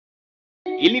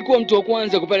Ili kuwa mtu wa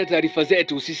kwanza kupata taarifa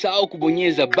zetu, usisahau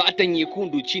kubonyeza button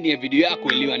nyekundu chini ya video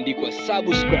yako iliyoandikwa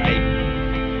subscribe.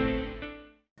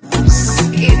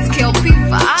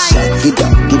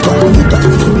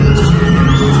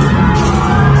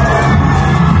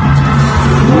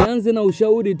 Nianze na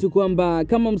ushauri tu kwamba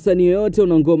kama msanii yoyote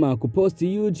una ngoma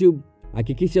kuposti YouTube,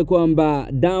 hakikisha kwamba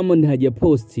Diamond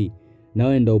hajaposti na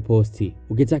wewe ndio uposti.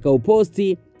 Ukitaka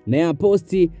uposti na ya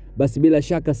posti, basi bila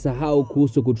shaka sahau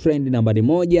kuhusu kutrend nambari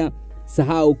 1,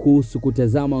 sahau kuhusu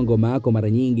kutazama ngoma yako mara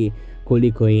nyingi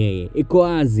kuliko yeye. Iko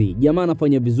wazi, jamaa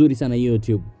anafanya vizuri sana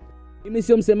YouTube. Mimi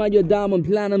sio msemaji wa Diamond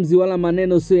Platnumz wala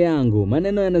maneno sio yangu.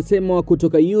 Maneno yanasemwa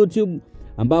kutoka YouTube,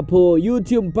 ambapo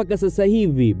YouTube mpaka sasa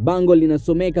hivi bango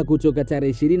linasomeka kutoka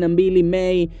tarehe 22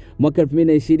 Mei mwaka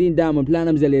 2020 Diamond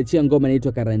Platnumz aliachia ngoma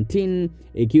inaitwa Quarantine,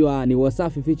 ikiwa ni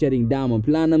Wasafi featuring Diamond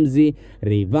Platnumz,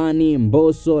 Rayvanny,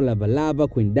 MBOSSO, Lava,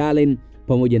 Queen Darling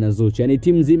pamoja na Zuchu. Yani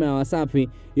timu nzima ya Wasafi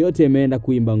yote imeenda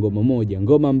kuimba ngoma moja,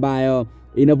 ngoma ambayo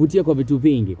inavutia kwa vitu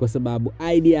vingi kwa sababu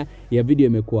idea ya video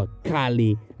imekuwa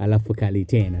kali alafu kali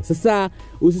tena. Sasa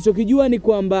usichokijua ni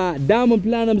kwamba Diamond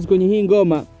Platnumz kwenye hii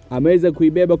ngoma ameweza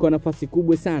kuibeba kwa nafasi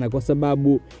kubwa sana kwa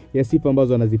sababu ya sifa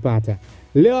ambazo anazipata.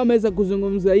 Leo ameweza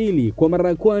kuzungumza hili kwa mara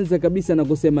ya kwanza kabisa na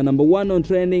kusema number 1 on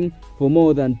trending for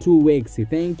more than 2 weeks.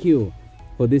 Thank you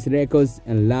for this records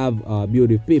and love our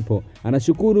beautiful people.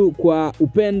 Anashukuru kwa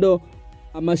upendo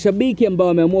mashabiki ambao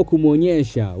wameamua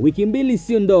kumuonyesha. Wiki mbili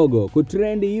sio ndogo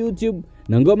kutrend YouTube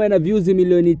na ngoma ina views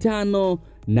milioni 5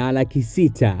 na laki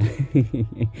 6.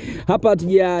 Hapa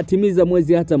hatujatimiza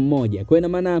mwezi hata mmoja. Kwa ina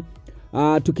maana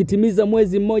tukitimiza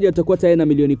mwezi mmoja tutakuwa tayari na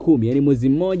milioni 10, yani mwezi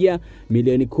mmoja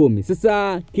milioni 10.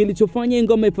 Sasa kilichofanya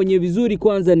ngoma ifanye vizuri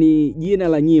kwanza ni jina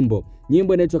la nyimbo.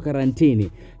 Nyimbo inaitwa Quarantine.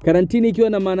 Quarantine ikiwa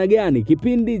na maana gani?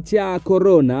 Kipindi cha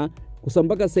corona, kwa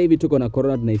mpaka sasa hivi tuko na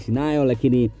corona tunaishi nayo,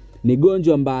 lakini ni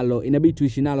gonjwa ambalo inabidi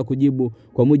tuishi nalo kujibu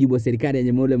kwa mujibu wa serikali ya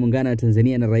Jamhuri ya Muungano wa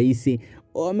Tanzania na rais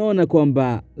wameona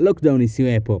kwamba lockdown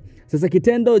isiwepo. Sasa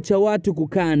kitendo cha watu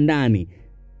kukaa ndani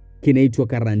kinaitwa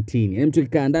quarantine. Yani mtu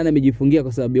kikaa ndani amejifungia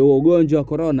kwa sababu ya ugonjwa wa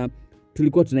corona,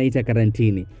 tulikuwa tunaita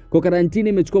quarantine. Kwa quarantine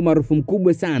imechukua maarufu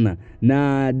mkubwa sana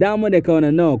na Diamond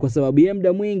akaona no, kwa sababu yeye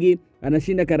muda mwingi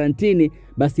anashinda quarantine,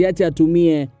 basi acha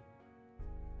atumie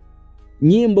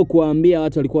nyimbo kuambia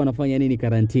watu walikuwa wanafanya nini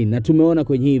quarantine, na tumeona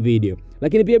kwenye hii video.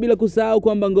 Lakini pia bila kusahau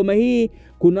kwamba ngoma hii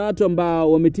kuna watu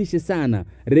ambao wametisha sana.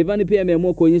 Rayvanny pia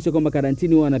ameamua kuonyesha kwamba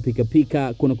quarantine huwa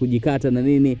anapika, kuna kujikata na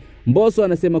nini. MBOSSO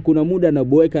anasema kuna muda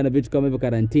anaboeka na vitu kama hivyo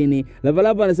quarantine.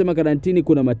 Lava anasema quarantine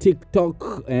kuna ma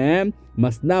TikTok,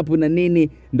 masnap na nini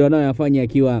ndio anayofanya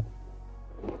akiwa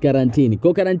quarantine.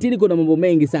 Kwa quarantine kuna mambo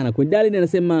mengi sana. Queen Darling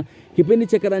anasema kipindi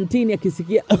cha quarantine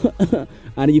akisikia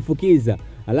anajifukiza.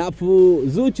 Alafu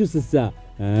Zuchu sasa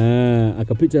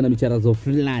akapita na micharazo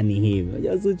fulani hivi.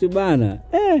 Unajua Zuchu bana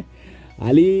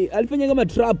alifanya kama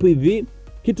trap hivi,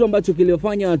 kitu ambacho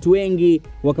kiliofanya watu wengi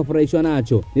wakafurahishwa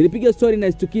nacho. Nilipiga story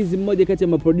na Stukizi, mmoja kati ya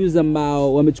maproducer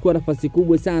ambao wamechukua nafasi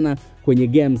kubwa sana kwenye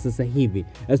game sasa hivi.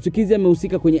 Stukizi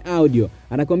amehusika kwenye audio.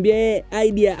 Anakuambia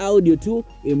idea audio tu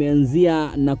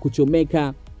imeanzia na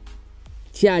kuchomeka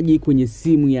chaji kwenye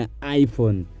simu ya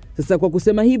iPhone. Sasa kwa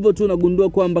kusema hivyo tu unagundua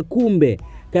kwamba kumbe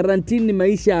quarantine ni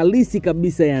maisha halisi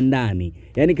kabisa ya ndani.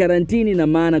 Yani quarantine ina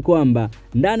maana kwamba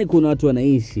ndani kuna watu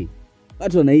wanaishi.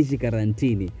 Watu wanaishi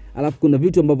quarantine. Alafu kuna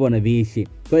vitu ambavyo wanaviishi.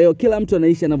 Kwa hiyo kila mtu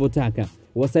anaishi anavyotaka.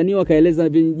 Wasanii wakaeleza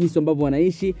jinsi ambavyo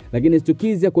wanaishi, lakini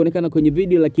Stukizi hakuonekana kwenye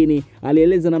video, lakini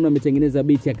alieleza namna ametengeneza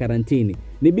beat ya quarantine.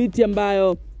 Ni beat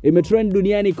ambayo imetrend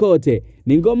duniani kote.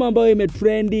 Ni ngoma ambayo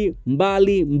imetrendi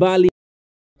mbali.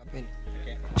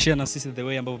 Share na sisi the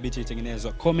way ambavyo beat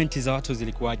ilitengenezwa. Comment za watu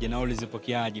zilikuwaje na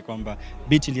ulizipokeaje kwamba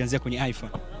beat ilianzia kwenye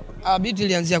iPhone? Beat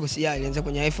ilianzia ilianzia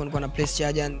kwenye iPhone kwa na press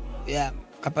charger,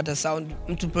 kapata sound.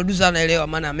 Mtu producer anaelewa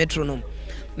maana ya metronome.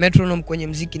 Metronome kwenye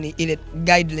muziki ni ile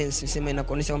guidelines, nisema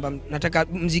inakuonyesha kwamba nataka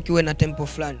muziki uwe na tempo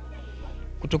fulani.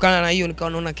 Kutokana na hiyo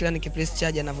nikawa naona kila nikipress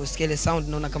charger ninavyosikia sound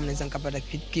naona kama naweza nikapata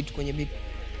kitu kwenye beat.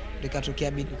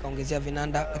 Nikatokea beat nikaongezea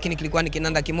vinanda, lakini kilikuwa ni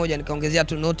kinanda kimoja, nikaongezea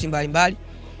tu noti mbalimbali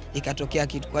ikatokea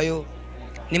kitu. Kwa hiyo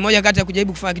ni moja kati ya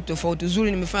kujaribu kufanya kitu tofauti.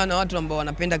 Uzuri nimefanya na watu ambao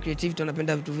wanapenda creativity,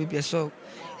 wanapenda vitu vipya, so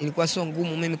ilikuwa so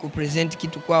ngumu mimi kupresent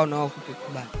kitu kwao na wao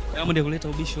kukubali. Diamond kuleta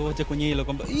ubishi wote kwenye hilo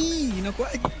kwamba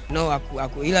inakuaje? No,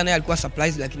 ila naye alikuwa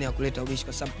surprise, lakini hakuleta ubishi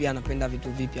kwa sababu pia anapenda vitu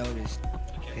vipya always.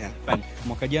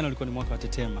 Mwaka jana ulikuwa ni mwaka wa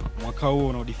tetema. Mwaka huu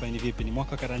unaodefine vipi? Ni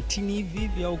mwaka quarantine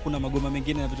hivi au kuna magoma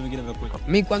mengine na vitu vingine vya kweli?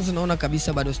 Mimi kwanza naona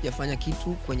kabisa bado sijafanya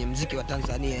kitu kwenye muziki wa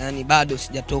Tanzania. Yani bado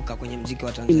sijatoka kwenye muziki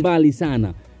wa Tanzania. Mbali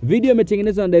sana. Video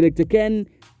imetengenezwa na director Ken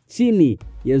chini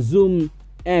ya Zoom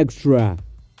Extra.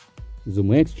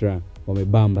 Zoom Extra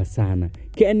wamebamba sana.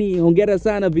 Kenny, hongera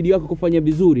sana, video yako kufanya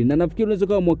vizuri, na nafikiri unaweza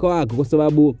kuwa mwaka wako, kwa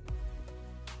sababu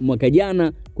mwaka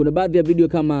jana kuna baadhi ya video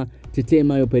kama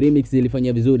Tetema yo Remix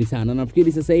zilifanya vizuri sana.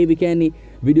 Nafikiri sasa hivi Kenny,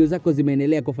 video zako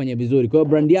zimeendelea kufanya vizuri. Kwa hiyo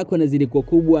brand yako inazidi kuwa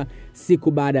kubwa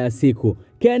siku baada ya siku.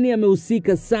 Kenny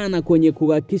amehusika sana kwenye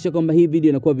kuhakikisha kwamba hii video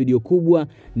inakuwa video kubwa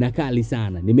na kali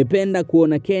sana. Nimependa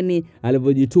kuona Kenny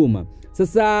alivyojituma.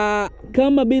 Sasa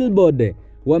kama Billboard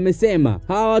wamesema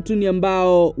hawa watu ni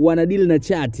ambao wanadeal na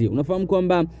chati. Unafahamu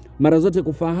kwamba mara zote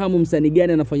kufahamu msanii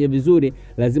gani anafanya vizuri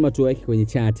lazima tuweke kwenye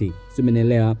chati. Sio,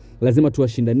 umeelewa? Lazima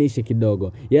tuwashindanishe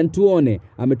kidogo. Yaani tuone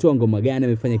ametoa ngoma gani,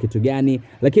 amefanya kitu gani.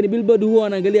 Lakini Billboard huwa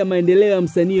wanaangalia maendeleo ya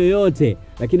msanii yoyote,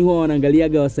 lakini huwa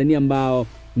wanaangaliaga wasanii ambao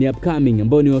ni upcoming,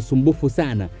 ambao ni wasumbufu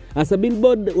sana. Asa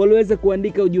Billboard waliweza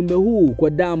kuandika ujumbe huu kwa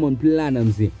Diamond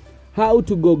Platnumz: how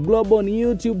to go global on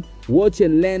YouTube, watch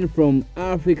and learn from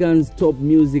African's top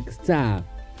music star.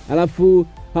 Alafu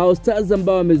hao stars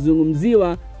ambao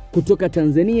wamezungumziwa kutoka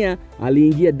Tanzania,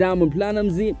 aliingia Diamond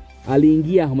Platnumz,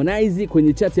 aliingia Harmonize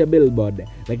kwenye chati ya Billboard,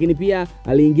 lakini pia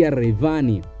aliingia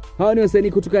Rayvanny. Hao ni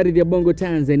wasanii kutoka ardhi ya Bongo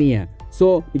Tanzania.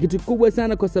 So ni kitu kubwa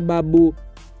sana, kwa sababu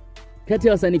kati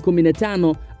ya wasanii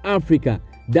 15 Afrika,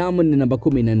 Diamond ni namba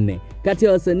 14. Kati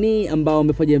ya wasanii ambao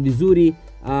wamefanya vizuri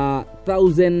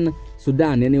 1000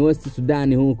 Sudan, yani West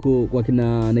Sudan huku kwa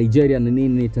kina Nigeria na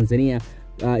nini, Tanzania,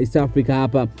 East Africa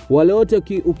hapa, wale wote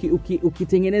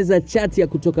ukitengeneza chati ya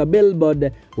kutoka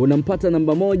Billboard unampata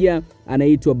namba 1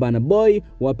 anaitwa Burna Boy,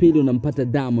 wa pili unampata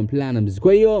Diamond Platnumz.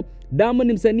 Kwa hiyo Diamond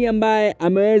ni msanii ambaye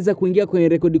ameweza kuingia kwenye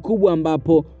rekodi kubwa,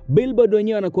 ambapo Billboard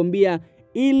wenyewe anakuambia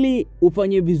ili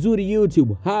ufanye vizuri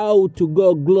YouTube, how to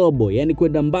go global, yani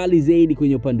kwenda mbali zaidi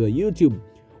kwenye upande wa YouTube.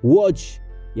 Watch,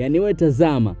 yani wewe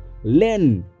tazama,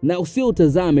 learn, na usio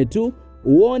utazame tu,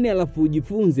 uone alafu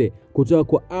ujifunze kutoka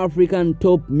kwa African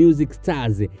top music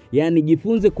stars. Yani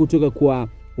jifunze kutoka kwa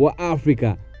wa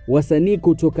Afrika, wasanii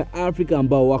kutoka Afrika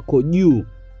ambao wako juu,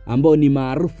 ambao ni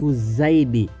maarufu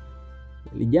zaidi.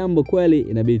 Jambo kweli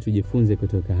inabidi tujifunze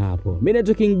kutoka hapo. Mimi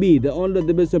ni King B, the only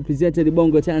the best representative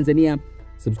Bongo Tanzania.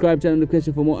 Subscribe channel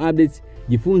notification for more updates.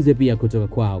 Jifunze pia kutoka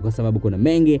kwao, kwa sababu kuna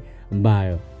mengi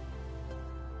ambayo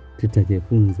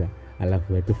tutajifunza,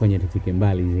 alafu tufanye tufike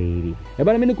mbali zaidi.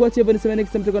 Bana, mimi nikuachia hapa, niseme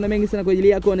next time tutakuwa na mengi sana kwa ajili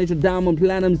yako. Anaitwa Diamond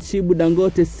Platnumz, Chibu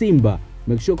Dangote, Simba.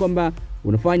 Make sure kwamba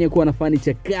unafanya kuwa na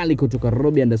furniture kali kutoka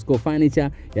Robi_furniture,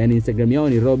 yani Instagram yao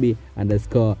ni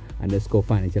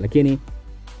Robi_furniture, lakini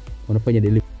unafanya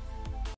delivery